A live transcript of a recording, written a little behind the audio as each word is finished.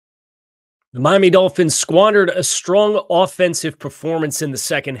The Miami Dolphins squandered a strong offensive performance in the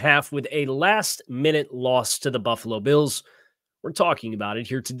second half with a last-minute loss to the Buffalo Bills. We're talking about it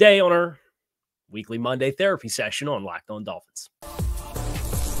here today on our weekly Monday therapy session on Locked On Dolphins.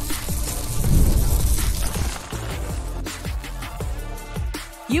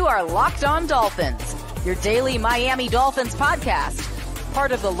 You are Locked On Dolphins, your daily Miami Dolphins podcast,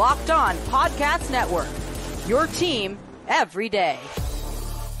 part of the Locked On Podcast Network, your team every day.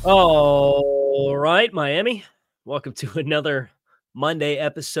 All right, Miami. Welcome to another Monday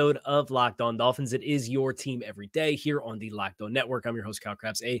episode of Locked On Dolphins. It is your team every day here on the Locked On Network. I'm your host, Kyle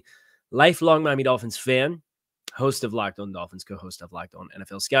Krabs, a lifelong Miami Dolphins fan, host of Locked On Dolphins, co-host of Locked On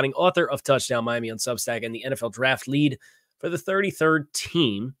NFL Scouting, author of Touchdown Miami on Substack, and the NFL Draft lead for the 33rd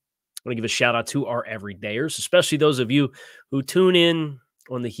team. I want to give a shout out to our everydayers, especially those of you who tune in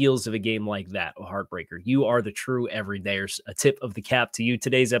on the heels of a game like that, a heartbreaker. You are the true everydayers. A tip of the cap to you.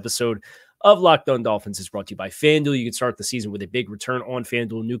 Today's episode of Locked On Dolphins is brought to you by FanDuel. You can start the season with a big return on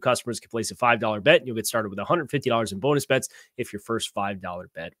FanDuel. New customers can place a $5 bet, and you'll get started with $150 in bonus bets if your first $5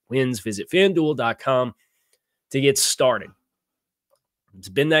 bet wins. Visit FanDuel.com to get started. It's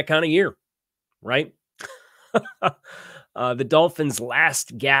been that kind of year, right? The Dolphins'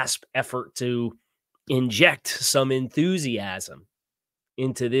 last gasp effort to inject some enthusiasm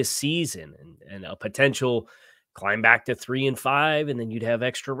into this season and a potential climb back to 3-5, and then you'd have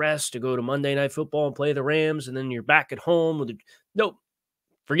extra rest to go to Monday Night Football and play the Rams, and then you're back at home. Nope,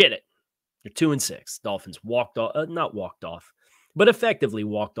 forget it. You're 2-6. Dolphins not walked off, but effectively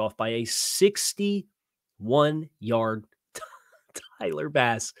walked off by a 61-yard Tyler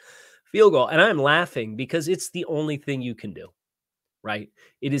Bass field goal. And I'm laughing because it's the only thing you can do, right?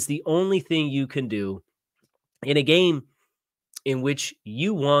 It is the only thing you can do in a game in which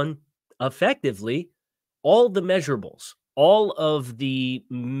you won effectively all the measurables, all of the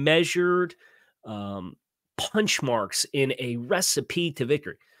measured punch marks in a recipe to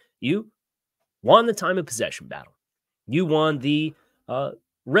victory. You won the time of possession battle. You won the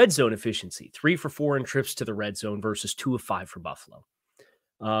red zone efficiency, 3 for 4 in trips to the red zone versus 2 of 5 for Buffalo.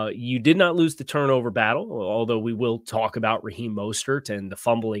 You did not lose the turnover battle, although we will talk about Raheem Mostert and the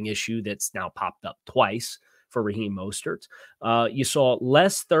fumbling issue that's now popped up twice for Raheem Mostert. You saw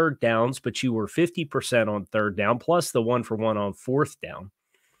less third downs, but you were 50% on third down, plus the 1-for-1 on fourth down.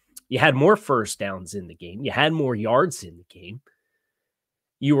 You had more first downs in the game. You had more yards in the game.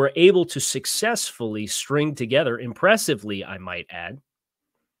 You were able to successfully string together, impressively, I might add,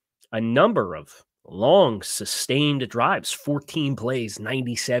 a number of long, sustained drives, 14 plays,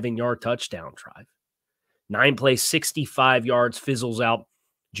 97-yard touchdown drive. 9 plays, 65 yards, fizzles out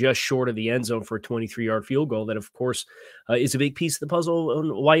just short of the end zone for a 23-yard field goal that, of course, is a big piece of the puzzle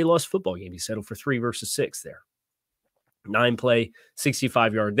on why you lost the football game. You settled for 3 versus 6 there. 9 play,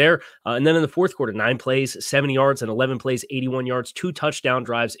 65-yard there. And then in the fourth quarter, 9 plays, 70 yards, and 11 plays, 81 yards, 2 touchdown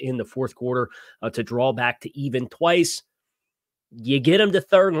drives in the fourth quarter to draw back to even twice. You get them to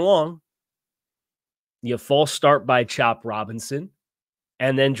 3rd and long. You false start by Chop Robinson.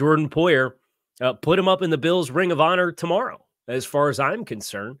 And then Jordan Poyer put him up in the Bills' Ring of Honor tomorrow, as far as I'm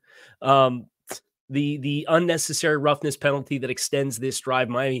concerned. The unnecessary roughness penalty that extends this drive,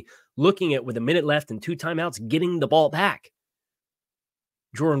 Miami looking at with a minute left and 2 timeouts, getting the ball back.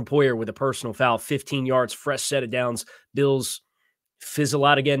 Jordan Poyer with a personal foul, 15 yards, fresh set of downs. Bills fizzle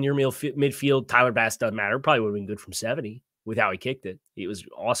out again near midfield. Tyler Bass doesn't matter. Probably would have been good from 70 with how he kicked it. It was an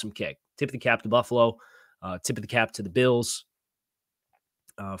awesome kick. Tip of the cap to Buffalo. Tip of the cap to the Bills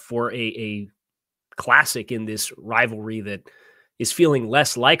for a classic in this rivalry that is feeling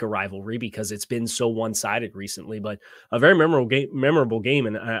less like a rivalry because it's been so one-sided recently, but a very memorable game.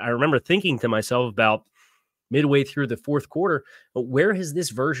 And I remember thinking to myself about midway through the fourth quarter, where has this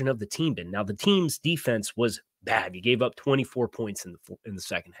version of the team been? Now, the team's defense was bad. You gave up 24 points in the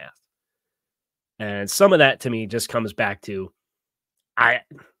second half. And some of that to me just comes back to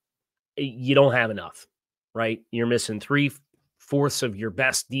you don't have enough, right? You're missing 3/4 of your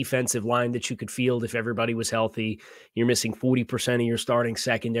best defensive line that you could field if everybody was healthy. You're missing 40% of your starting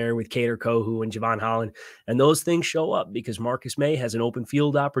secondary with Kader Kohou and Jevon Holland. And those things show up because Marcus May has an open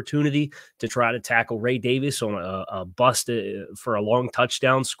field opportunity to try to tackle Ray Davis on a bust for a long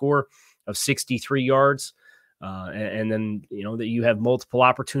touchdown score of 63 yards. And then, that you have multiple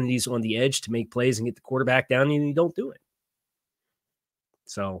opportunities on the edge to make plays and get the quarterback down, and you don't do it.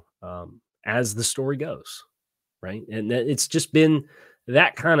 So as the story goes, right? And it's just been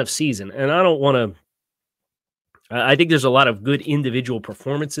that kind of season. And I don't want to I think there's a lot of good individual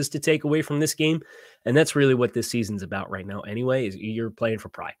performances to take away from this game, and that's really what this season's about right now anyway, is you're playing for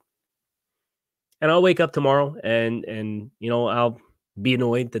pride. And I'll wake up tomorrow and I'll Be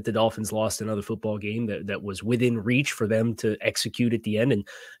annoyed that the Dolphins lost another football game that was within reach for them to execute at the end and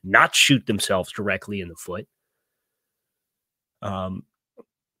not shoot themselves directly in the foot. And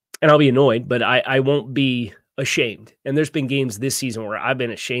I'll be annoyed, but I won't be ashamed. And there's been games this season where I've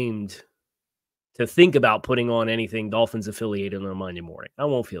been ashamed to think about putting on anything Dolphins affiliated on a Monday morning. I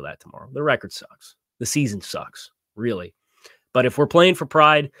won't feel that tomorrow. The record sucks. The season sucks, really. But if we're playing for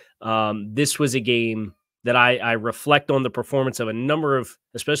pride, this was a game that I reflect on the performance of a number of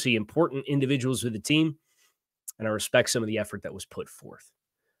especially important individuals with the team, and I respect some of the effort that was put forth.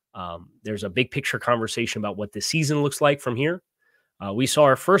 There's a big picture conversation about what this season looks like from here. We saw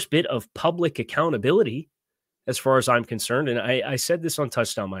our first bit of public accountability as far as I'm concerned, and I said this on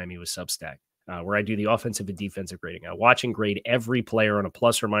Touchdown Miami with Substack, where I do the offensive and defensive grading. I watch and grade every player on a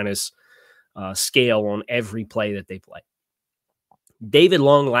plus or minus scale on every play that they play. David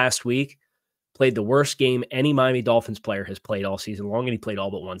Long last week played the worst game any Miami Dolphins player has played all season long, and he played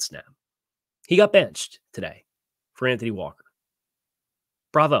all but one snap. He got benched today for Anthony Walker.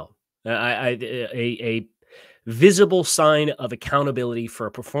 Bravo. A visible sign of accountability for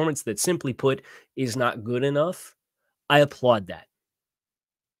a performance that, simply put, is not good enough. I applaud that.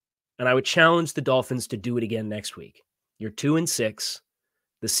 And I would challenge the Dolphins to do it again next week. You're 2-6.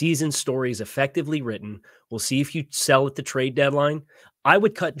 The season story is effectively written. We'll see if you sell at the trade deadline. I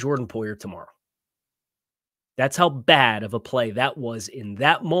would cut Jordan Poyer tomorrow. That's how bad of a play that was in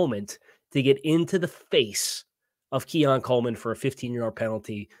that moment to get into the face of Keon Coleman for a 15-yard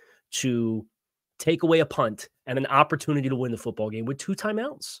penalty to take away a punt and an opportunity to win the football game with 2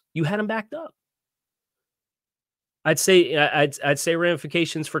 timeouts. You had him backed up. I'd say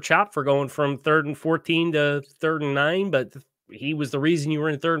ramifications for Chop for going from 3rd and 14 to 3rd and 9, but he was the reason you were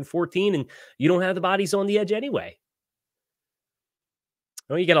in 3rd and 14, and you don't have the bodies on the edge anyway.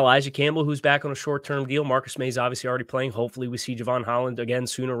 Well, you got Elijah Campbell, who's back on a short-term deal. Marcus May's obviously already playing. Hopefully we see Jevon Holland again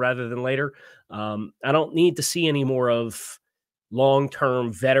sooner rather than later. I don't need to see any more of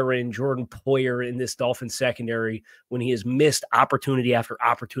long-term veteran Jordan Poyer in this Dolphins secondary when he has missed opportunity after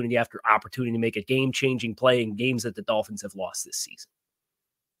opportunity after opportunity to make a game-changing play in games that the Dolphins have lost this season.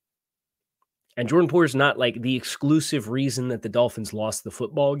 And Jordan Poyer's not like the exclusive reason that the Dolphins lost the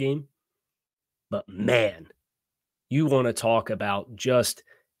football game. But man, you want to talk about just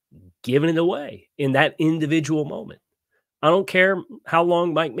giving it away in that individual moment. I don't care how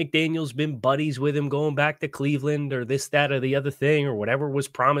long Mike McDaniel's been buddies with him going back to Cleveland or this, that, or the other thing, or whatever was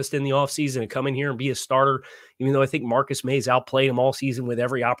promised in the offseason to come in here and be a starter, even though I think Marcus May's outplayed him all season with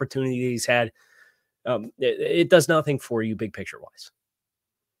every opportunity that he's had. It does nothing for you big picture-wise.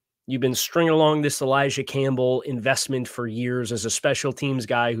 You've been stringing along this Elijah Campbell investment for years as a special teams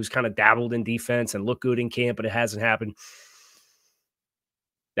guy who's kind of dabbled in defense and looked good in camp, but it hasn't happened.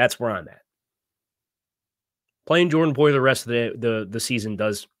 That's where I'm at. Playing Jordan Poyer the rest of the season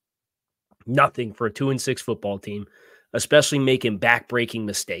does nothing for a 2-6 football team, especially making back-breaking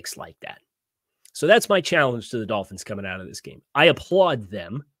mistakes like that. So that's my challenge to the Dolphins coming out of this game. I applaud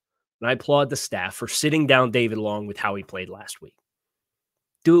them, and I applaud the staff for sitting down David Long with how he played last week.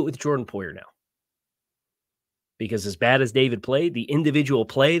 Do it with Jordan Poyer now. Because as bad as David played, the individual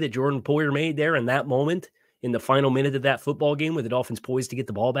play that Jordan Poyer made there in that moment, in the final minute of that football game with the Dolphins poised to get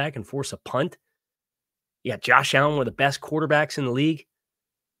the ball back and force a punt, you got Josh Allen, one of the best quarterbacks in the league,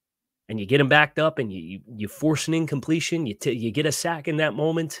 and you get him backed up and you force an incompletion, you get a sack in that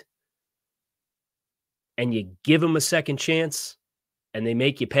moment, and you give him a second chance, and they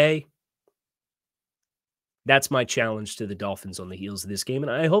make you pay. That's my challenge to the Dolphins on the heels of this game,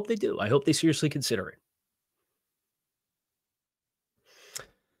 and I hope they do. I hope they seriously consider it.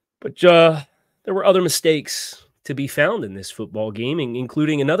 But there were other mistakes to be found in this football game,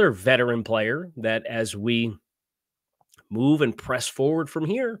 including another veteran player that as we move and press forward from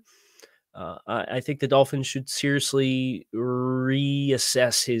here, I think the Dolphins should seriously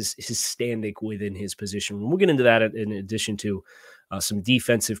reassess his standing within his position. We'll get into that in addition to some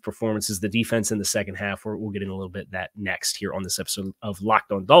defensive performances, the defense in the second half. We'll get into a little bit of that next here on this episode of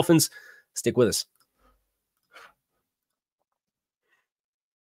Locked On Dolphins. Stick with us.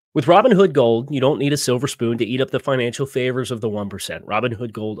 With Robinhood Gold, you don't need a silver spoon to eat up the financial favors of the 1%.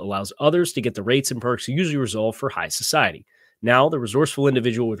 Robinhood Gold allows others to get the rates and perks usually reserved for high society. Now, the resourceful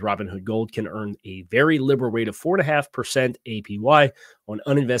individual with Robinhood Gold can earn a very liberal rate of 4.5% APY on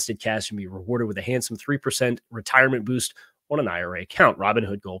uninvested cash and be rewarded with a handsome 3% retirement boost on an IRA account.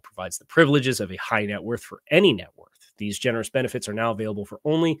 Robinhood Gold provides the privileges of a high net worth for any net worth. These generous benefits are now available for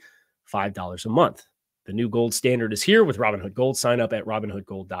only $5 a month. The new gold standard is here with Robinhood Gold. Sign up at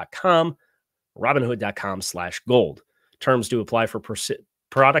robinhoodgold.com, robinhood.com/gold. Terms do apply for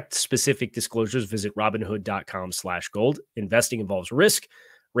product-specific disclosures, visit robinhood.com/gold. Investing involves risk.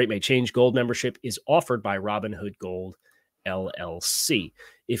 Rate may change. Gold membership is offered by Robinhood Gold LLC.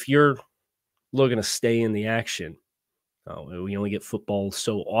 If you're looking to stay in the action, we only get football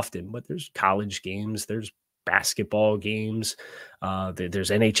so often, but there's college games, there's basketball games,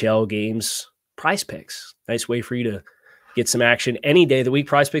 there's NHL games. Prize Picks, nice way for you to get some action any day of the week.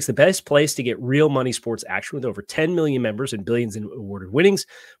 Prize Picks, the best place to get real money sports action with over 10 million members and billions in awarded winnings.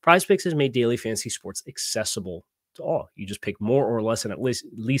 Prize Picks has made daily fantasy sports accessible to all. You just pick more or less than at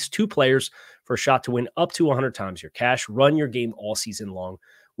least 2 players for a shot to win up to 100 times your cash. Run your game all season long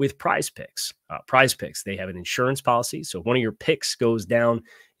with Prize Picks. Prize Picks, they have an insurance policy. So if one of your picks goes down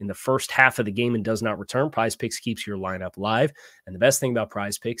in the first half of the game and does not return, Prize Picks keeps your lineup live. And the best thing about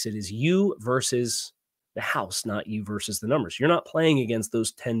Prize Picks, it is you versus the house, not you versus the numbers. You're not playing against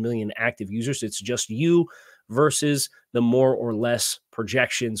those 10 million active users. It's just you versus the more or less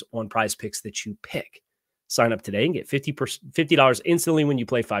projections on Prize Picks that you pick. Sign up today and get $50 instantly when you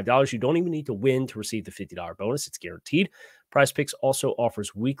play $5. You don't even need to win to receive the $50 bonus. It's guaranteed. Prize Picks also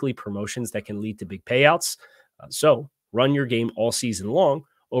offers weekly promotions that can lead to big payouts. So run your game all season long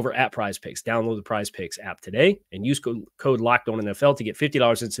over at Prize Picks. Download the Prize Picks app today and use code LOCKEDONNFL to get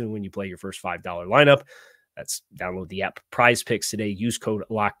 $50 instantly when you play your first $5 lineup. That's download the app Prize Picks today. Use code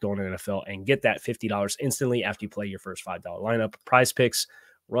LOCKEDONNFL and get that $50 instantly after you play your first $5 lineup. Prize Picks,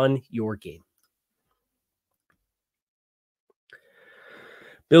 run your game.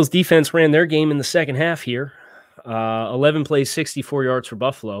 Bills defense ran their game in the second half here. 11 plays, 64 yards for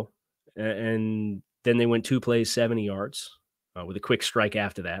Buffalo. And then they went 2 plays, 70 yards with a quick strike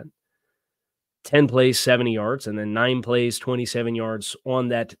after that. 10 plays, 70 yards, and then 9 plays, 27 yards on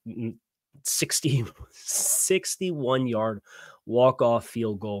that 61-yard walk-off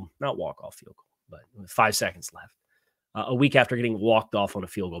field goal. Not walk-off field goal, but 5 seconds left. A week after getting walked off on a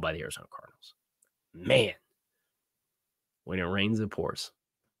field goal by the Arizona Cardinals. Man, when it rains, it pours.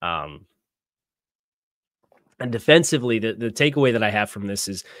 And defensively, the takeaway that I have from this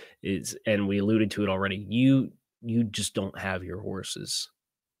is, and we alluded to it already, you just don't have your horses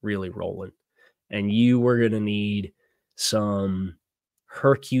really rolling. And you were going to need some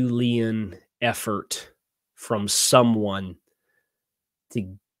Herculean effort from someone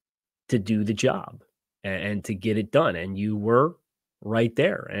to do the job and to get it done. And you were right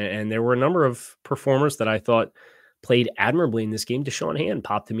there. And there were a number of performers that I thought played admirably in this game. Deshaun Hand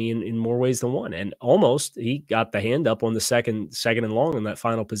popped to me in more ways than one. And almost he got the hand up on the second and long in that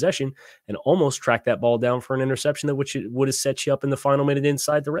final possession and almost tracked that ball down for an interception that which would have set you up in the final minute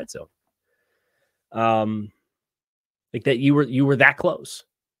inside the red zone. Like that you were that close.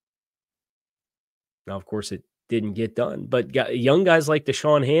 Now, of course, it didn't get done. But young guys like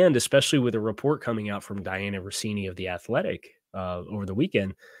Deshaun Hand, especially with a report coming out from Diana Rossini of The Athletic over the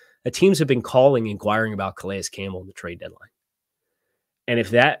weekend, that teams have been inquiring about Calais Campbell in the trade deadline. And if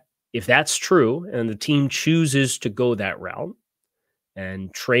that's true, and the team chooses to go that route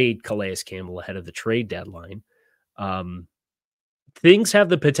and trade Calais Campbell ahead of the trade deadline, things have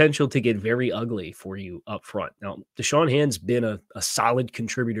the potential to get very ugly for you up front. Now, Deshaun Hand's been a solid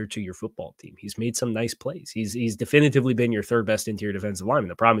contributor to your football team. He's made some nice plays. He's definitively been your third best interior defensive lineman.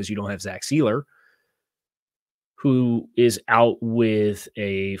 The problem is you don't have Zach Sieler, who is out with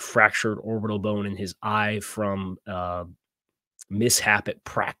a fractured orbital bone in his eye from mishap at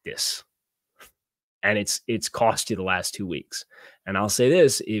practice. And it's cost you the last 2 weeks. And I'll say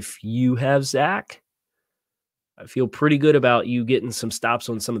this, if you have Zach, I feel pretty good about you getting some stops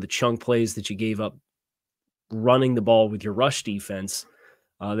on some of the chunk plays that you gave up running the ball with your rush defense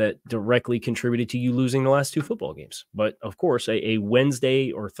that directly contributed to you losing the last 2 football games. But, of course, a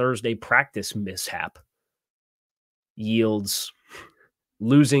Wednesday or Thursday practice mishap yields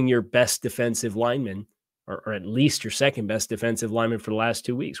losing your best defensive lineman, or at least your second best defensive lineman for the last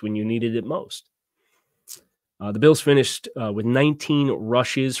 2 weeks when you needed it most. The Bills finished with 19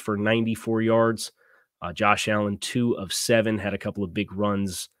 rushes for 94 yards. Josh Allen, 2 of 7, had a couple of big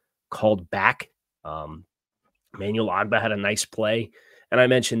runs called back. Emmanuel Ogbah had a nice play. And I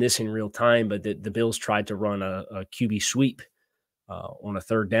mentioned this in real time, but the Bills tried to run a QB sweep on a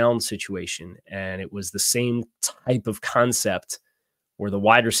third down situation. And it was the same type of concept where the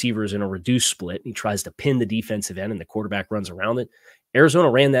wide receiver is in a reduced split. He tries to pin the defensive end and the quarterback runs around it. Arizona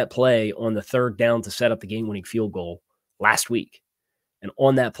ran that play on the third down to set up the game-winning field goal last week. And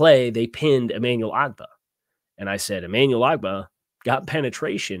on that play, they pinned Emmanuel Ogbah. And I said, Emmanuel Ogbah got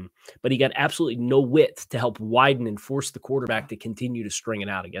penetration, but he got absolutely no width to help widen and force the quarterback to continue to string it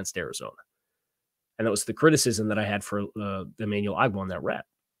out against Arizona. And that was the criticism that I had for Emmanuel Ogbah on that rep.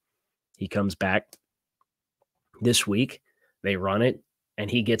 He comes back this week, they run it, and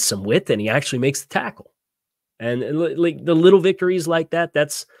he gets some width and he actually makes the tackle. And like the little victories like that,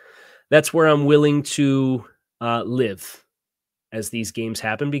 that's where I'm willing to live as these games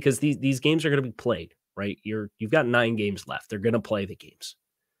happen, because these games are going to be played, right? You've got 9 games left. They're going to play the games.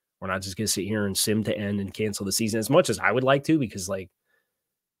 We're not just going to sit here and sim to end and cancel the season, as much as I would like to, because like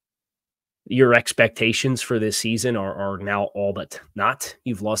your expectations for this season are now all but not.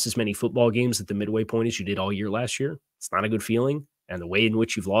 You've lost as many football games at the midway point as you did all year last year. It's not a good feeling. And the way in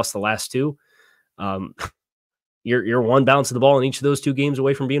which you've lost the last 2, you're one bounce of the ball in each of those 2 games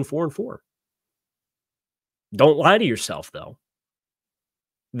away from being 4-4. Don't lie to yourself, though.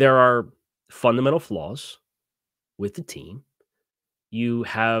 There are fundamental flaws with the team. You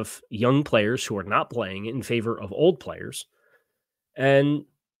have young players who are not playing in favor of old players. And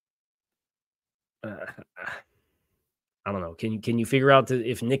I don't know. Can you figure out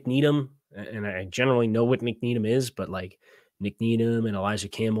if Nick Needham, and I generally know what Nick Needham is, but like Nick Needham and Elijah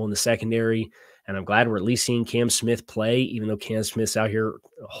Campbell in the secondary, and I'm glad we're at least seeing Cam Smith play, even though Cam Smith's out here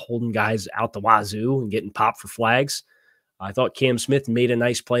holding guys out the wazoo and getting popped for flags. I thought Cam Smith made a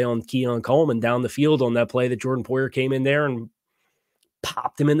nice play on Keon Coleman down the field on that play that Jordan Poyer came in there and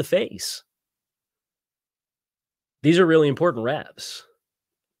popped him in the face. These are really important reps.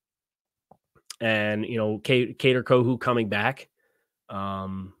 And, you know, Kader Kohu coming back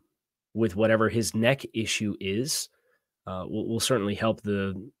with whatever his neck issue is will certainly help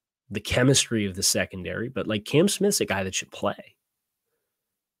the chemistry of the secondary. But like Cam Smith's a guy that should play.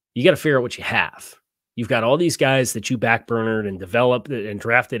 You got to figure out what you have. You've got all these guys that you backburnered and developed and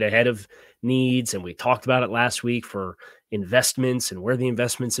drafted ahead of needs. And we talked about it last week for investments and where the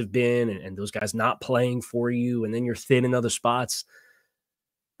investments have been, and those guys not playing for you. And then you're thin in other spots.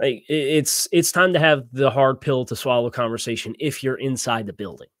 Like it's time to have the hard pill to swallow conversation if you're inside the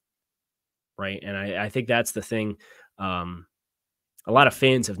building. Right. And I think that's the thing. A lot of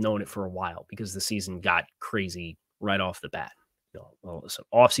fans have known it for a while because the season got crazy right off the bat. You know, some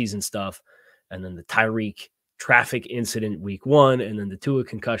off-season stuff, and then the Tyreek traffic incident week 1, and then the Tua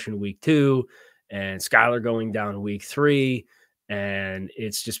concussion week 2, and Skyler going down week 3, and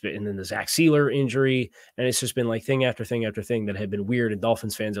it's just been, and then the Zach Sieler injury, and it's just been like thing after thing after thing that had been weird, and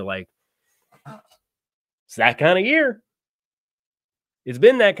Dolphins fans are like, it's that kind of year. It's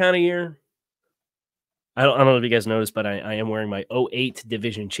been that kind of year. I don't know if you guys noticed, but I am wearing my 08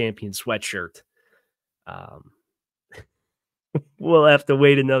 division champion sweatshirt. We'll have to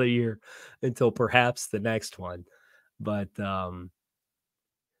wait another year until perhaps the next one. But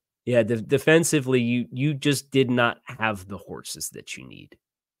yeah, defensively, you just did not have the horses that you need.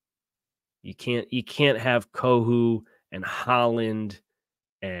 You can't have Kohu and Holland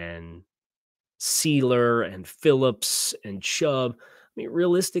and Sieler and Phillips and Chubb. I mean,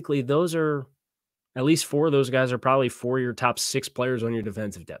 realistically, those are at least 4 of those guys are probably 4 of your top 6 players on your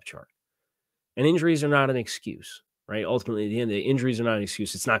defensive depth chart. And injuries are not an excuse, right? Ultimately, at the end, the injuries are not an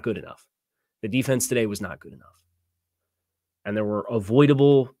excuse. It's not good enough. The defense today was not good enough. And there were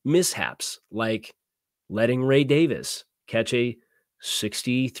avoidable mishaps, like letting Ray Davis catch a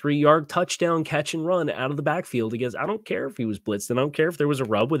 63-yard touchdown catch and run out of the backfield against, I don't care if he was blitzed, and I don't care if there was a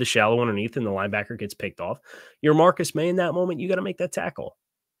rub with a shallow underneath and the linebacker gets picked off. You're Marcus May in that moment. You got to make that tackle.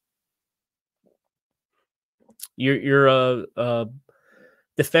 You're a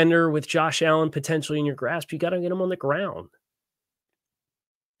defender with Josh Allen potentially in your grasp. You got to get him on the ground.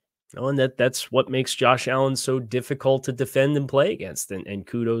 And that's what makes Josh Allen so difficult to defend and play against. And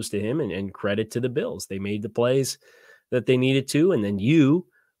kudos to him and credit to the Bills. They made the plays that they needed to. And then you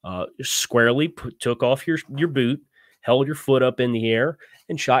squarely took off your boot, held your foot up in the air,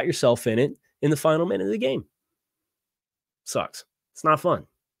 and shot yourself in it in the final minute of the game. Sucks. It's not fun.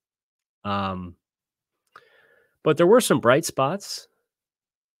 But there were some bright spots,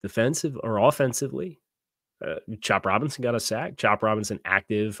 defensive or offensively. Chop Robinson got a sack. Chop Robinson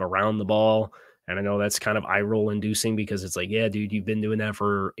active around the ball. And I know that's kind of eye-roll inducing because it's like, yeah, dude, you've been doing that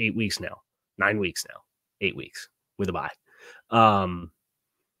for 8 weeks now, 9 weeks now, 8 weeks with a bye.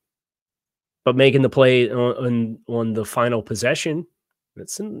 But making the play on the final possession,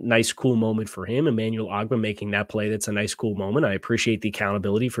 that's a nice, cool moment for him. Emmanuel Ogbah making that play, that's a nice, cool moment. I appreciate the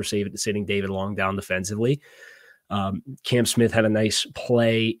accountability for sitting David Long down defensively. Cam Smith had a nice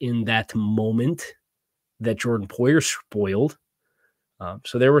play in that moment that Jordan Poyer spoiled.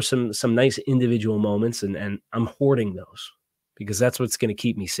 So there were some nice individual moments, and I'm hoarding those because that's what's going to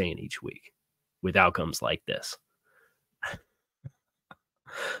keep me sane each week with outcomes like this.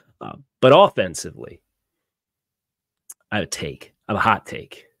 But offensively, I have a hot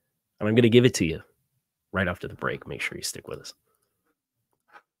take, and I'm going to give it to you right after the break. Make sure you stick with us.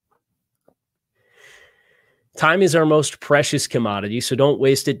 Time is our most precious commodity, so don't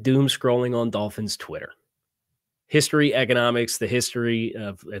waste it doom scrolling on Dolphins Twitter. History, economics, the history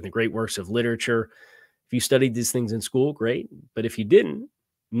of and the great works of literature. If you studied these things in school, great. But if you didn't,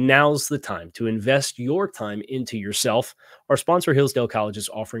 now's the time to invest your time into yourself. Our sponsor, Hillsdale College, is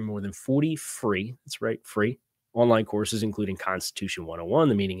offering more than 40 free, that's right, free online courses, including Constitution 101,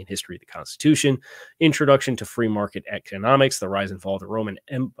 the meaning and history of the Constitution, Introduction to Free Market Economics, the rise and fall of the Roman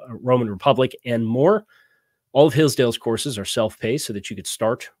Republic, and more. All of Hillsdale's courses are self-paced so that you could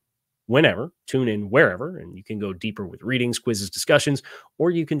start whenever, tune in wherever, and you can go deeper with readings, quizzes, discussions, or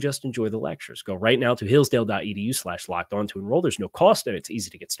you can just enjoy the lectures. Go right now to hillsdale.edu/lockedon to enroll. There's no cost, and it's easy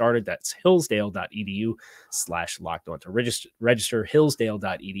to get started. That's hillsdale.edu/lockedon to register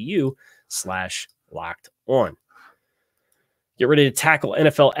hillsdale.edu/lockedon. Get ready to tackle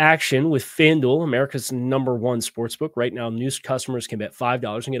NFL action with FanDuel, America's #1 sportsbook. Right now, new customers can bet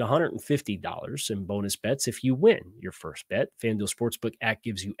 $5 and get $150 in bonus bets if you win your first bet. FanDuel Sportsbook app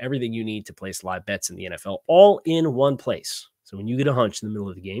gives you everything you need to place live bets in the NFL all in one place. So when you get a hunch in the middle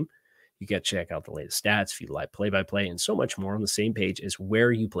of the game, you got to check out the latest stats, feed live play-by-play, and so much more on the same page as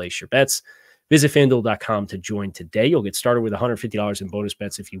where you place your bets. Visit FanDuel.com to join today. You'll get started with $150 in bonus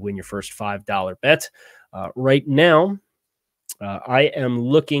bets if you win your first $5 bet. Right now, I am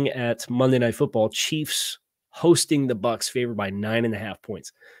looking at Monday Night Football. Chiefs hosting the Bucs, favored by 9.5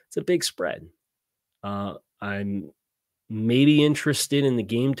 points. It's a big spread. I'm maybe interested in the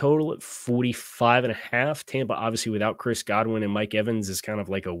game total at 45.5. Tampa, obviously, without Chris Godwin and Mike Evans, is kind of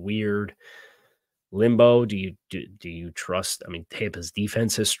like a weird limbo. Do you trust? I mean, Tampa's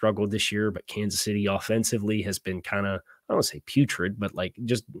defense has struggled this year, but Kansas City offensively has been kind of, I don't want to say putrid, but like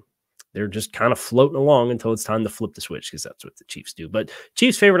they're just kind of floating along until it's time to flip the switch, because that's what the Chiefs do. But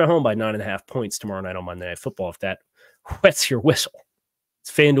Chiefs favored at home by 9.5 points tomorrow night on Monday Night Football. If that wets your whistle,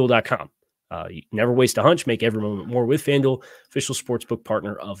 it's FanDuel.com. You never waste a hunch. Make every moment more with FanDuel, official sportsbook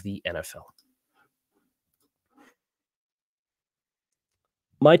partner of the NFL.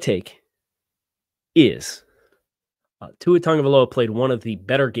 My take is Tua Tagovailoa played one of the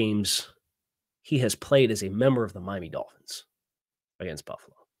better games he has played as a member of the Miami Dolphins against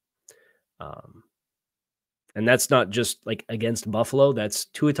Buffalo. And that's not just like against Buffalo. That's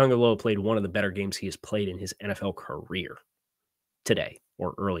Tua Tagovailoa played one of the better games he has played in his NFL career today,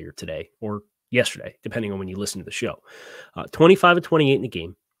 or earlier today, or yesterday, depending on when you listen to the show. 25 of 28 in the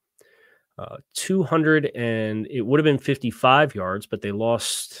game. 200 and it would have been 55 yards, but they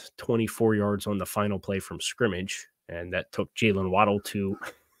lost 24 yards on the final play from scrimmage, and that took Jalen Waddle to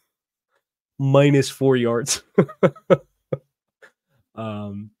 -4 yards.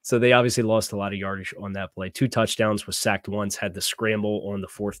 So they obviously lost a lot of yardage on that play. 2 touchdowns, was sacked once, had the scramble on the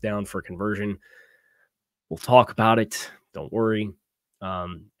 4th down for conversion. We'll talk about it. Don't worry.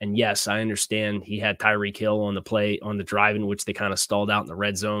 And yes, I understand he had Tyreek Hill on the play, on the drive in which they kind of stalled out in the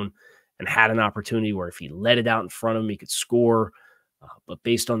red zone and had an opportunity where if he let it out in front of him, he could score. But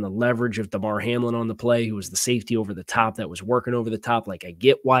based on the leverage of Damar Hamlin on the play, who was the safety over the top that was working over the top, like I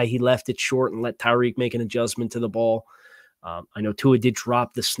get why he left it short and let Tyreek make an adjustment to the ball. I know Tua did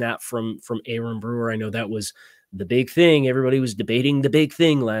drop the snap from Aaron Brewer. I know that was the big thing. Everybody was debating the big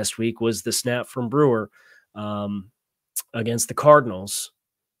thing last week was the snap from Brewer against the Cardinals,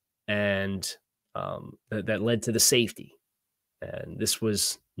 and that led to the safety. And this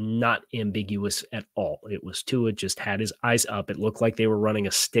was not ambiguous at all. It was Tua just had his eyes up. It looked like they were running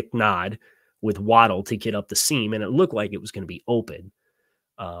a stick nod with Waddle to get up the seam, and it looked like it was going to be open.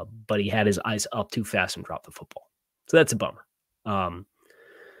 But he had his eyes up too fast and dropped the football. So that's a bummer.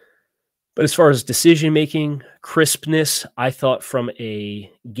 But as far as decision-making, crispness, I thought from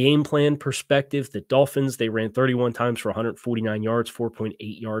a game plan perspective, the Dolphins, they ran 31 times for 149 yards,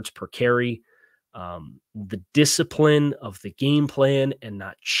 4.8 yards per carry. The discipline of the game plan and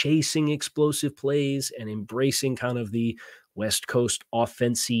not chasing explosive plays and embracing kind of the West Coast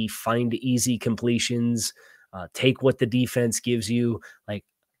offensive, find easy completions, take what the defense gives you. Like,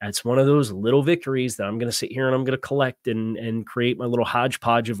 that's one of those little victories that I'm going to sit here and I'm going to collect and create my little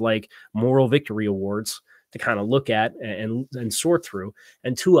hodgepodge of like moral victory awards to kind of look at and sort through.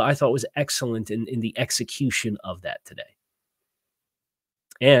 And Tua, I thought, was excellent in the execution of that today.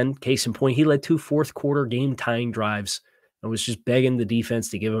 And case in point, he led 2 fourth-quarter game-tying drives and was just begging the defense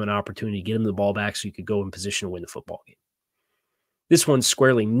to give him an opportunity to get him the ball back so he could go in position to win the football game. This one's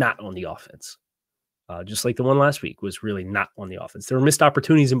squarely not on the offense. Just like the one last week was really not on the offense. There were missed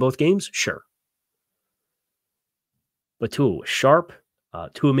opportunities in both games, sure. But Tua was sharp.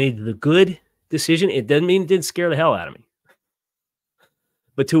 Tua made the good decision. It doesn't mean it didn't scare the hell out of me.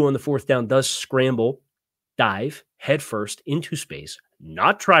 But Tua on the 4th down does scramble, dive, head first into space,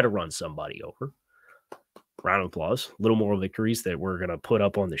 not try to run somebody over. round of applause, little moral victories that we're going to put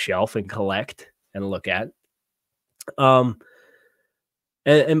up on the shelf and collect and look at. And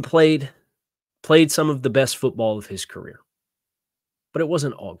played some of the best football of his career. But it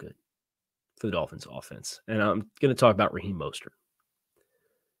wasn't all good for the Dolphins offense. And I'm going to talk about Raheem Mostert.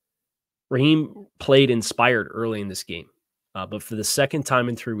 Raheem played inspired early in this game. But for the second time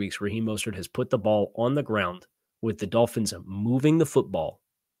in 3 weeks, Raheem Mostert has put the ball on the ground with the Dolphins moving the football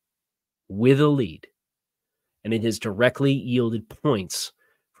with a lead. And it has directly yielded points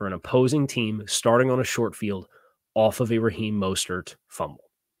for an opposing team starting on a short field off of a Raheem Mostert fumble.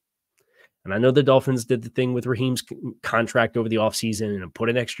 And I know the Dolphins did the thing with Raheem's contract over the offseason and put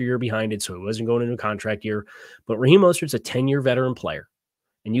an extra year behind it, so he wasn't going into a contract year. But Raheem Mostert's a 10-year veteran player.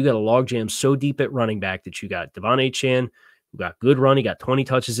 And you got a logjam so deep at running back that you got Devon Achane, who got good run. He got 20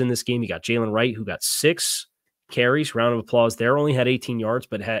 touches in this game. You got Jalen Wright, who got 6 carries. Round of applause there. Only had 18 yards,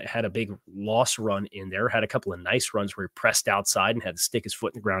 but had a big loss run in there. Had a couple of nice runs where he pressed outside and had to stick his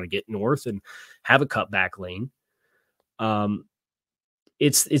foot in the ground to get north and have a cutback lane.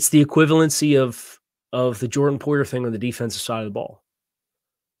 It's the equivalency of the Jordan Poyer thing on the defensive side of the ball.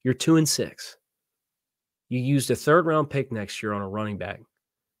 You're 2-6. You used a 3rd-round pick next year on a running back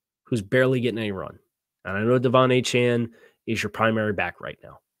who's barely getting any run. And I know Devon Achane is your primary back right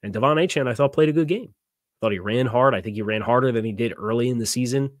now. And Devon Achane, I thought, played a good game. I thought he ran hard. I think he ran harder than he did early in the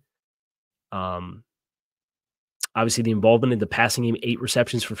season. Obviously, the involvement in the passing game, 8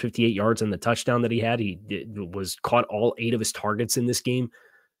 receptions for 58 yards and the touchdown that he had. He caught all 8 of his targets in this game.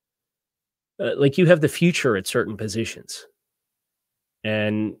 You have the future at certain positions.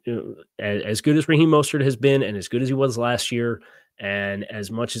 And as good as Raheem Mostert has been and as good as he was last year, and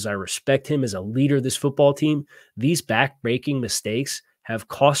as much as I respect him as a leader of this football team, these back-breaking mistakes have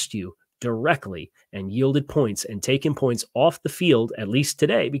cost you directly and yielded points and taken points off the field, at least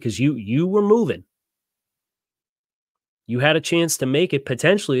today, because you were moving. You had a chance to make it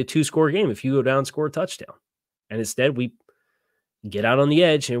potentially a 2-score game if you go down and score a touchdown. And instead, we get out on the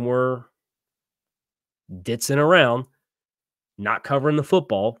edge and we're ditzing around, not covering the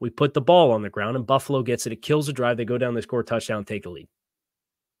football. We put the ball on the ground and Buffalo gets it. It kills the drive. They go down, they score a touchdown, take the lead.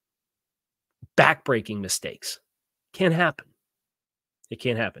 Back-breaking mistakes. Can't happen. It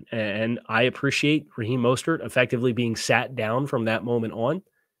can't happen. And I appreciate Raheem Mostert effectively being sat down from that moment on.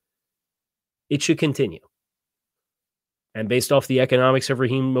 It should continue. And based off the economics of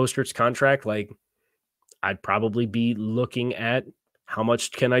Raheem Mostert's contract, I'd probably be looking at how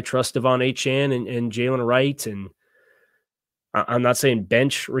much can I trust Devon Achane and Jalen Wright. And I'm not saying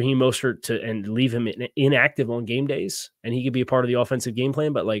bench Raheem Mostert and leave him inactive on game days, and he could be a part of the offensive game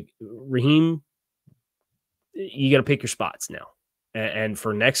plan. But Raheem, you got to pick your spots now. And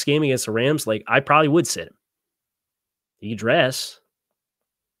for next game against the Rams, I probably would sit him. You dress.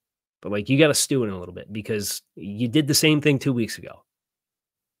 But you got to stew in a little bit because you did the same thing 2 weeks ago.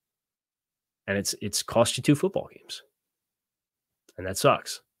 And it's cost you 2 football games. And that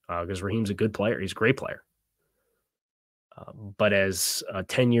sucks because Raheem's a good player. He's a great player. But as a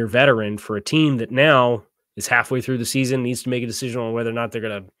 10-year veteran for a team that now is halfway through the season, needs to make a decision on whether or not they're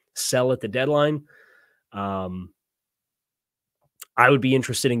going to sell at the deadline, I would be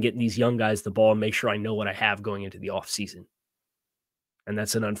interested in getting these young guys the ball and make sure I know what I have going into the offseason. And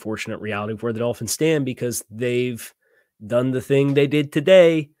that's an unfortunate reality of where the Dolphins stand because they've done the thing they did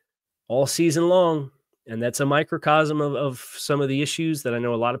today all season long. And that's a microcosm of some of the issues that I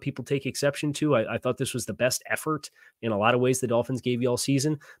know a lot of people take exception to. I thought this was the best effort in a lot of ways the Dolphins gave you all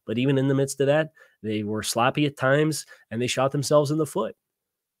season. But even in the midst of that, they were sloppy at times and they shot themselves in the foot.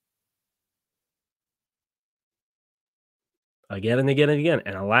 Again and again and again,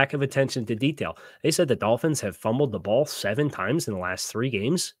 and a lack of attention to detail. They said the Dolphins have fumbled the ball 7 times in the last 3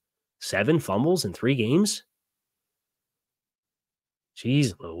 games. 7 fumbles in 3 games?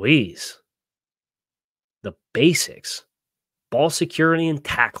 Jeez Louise. The basics. Ball security and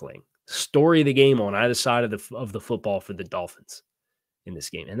tackling. Story of the game on either side of the football for the Dolphins in this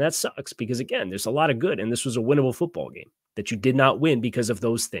game. And that sucks because, again, there's a lot of good, and this was a winnable football game that you did not win because of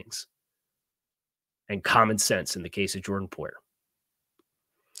those things. And common sense in the case of Jordan Poyer.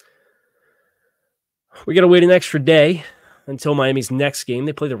 We got to wait an extra day until Miami's next game.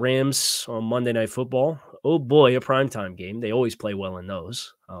 They play the Rams on Monday Night Football. Oh boy, a primetime game. They always play well in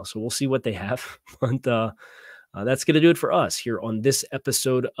those. So we'll see what they have. But that's going to do it for us here on this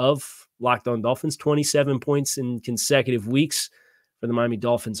episode of Locked On Dolphins. 27 points in consecutive weeks for the Miami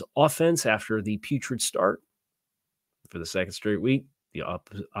Dolphins offense after the putrid start. For the second straight week, the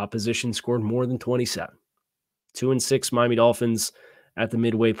opposition scored more than 27. 2-6 Miami Dolphins at the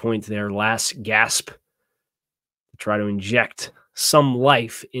midway point, their last gasp to try to inject some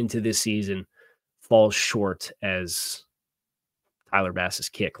life into this season falls short as Tyler Bass's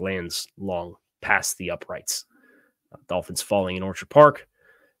kick lands long past the uprights. Dolphins falling in Orchard Park,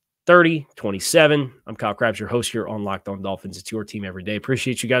 30-27. I'm Kyle Krabs, your host here on Locked On Dolphins. It's your team every day.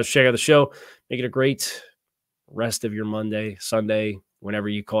 Appreciate you guys checking out the show. Make it a great rest of your Monday, Sunday, whenever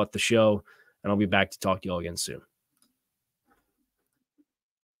you call it the show. And I'll be back to talk to you all again soon.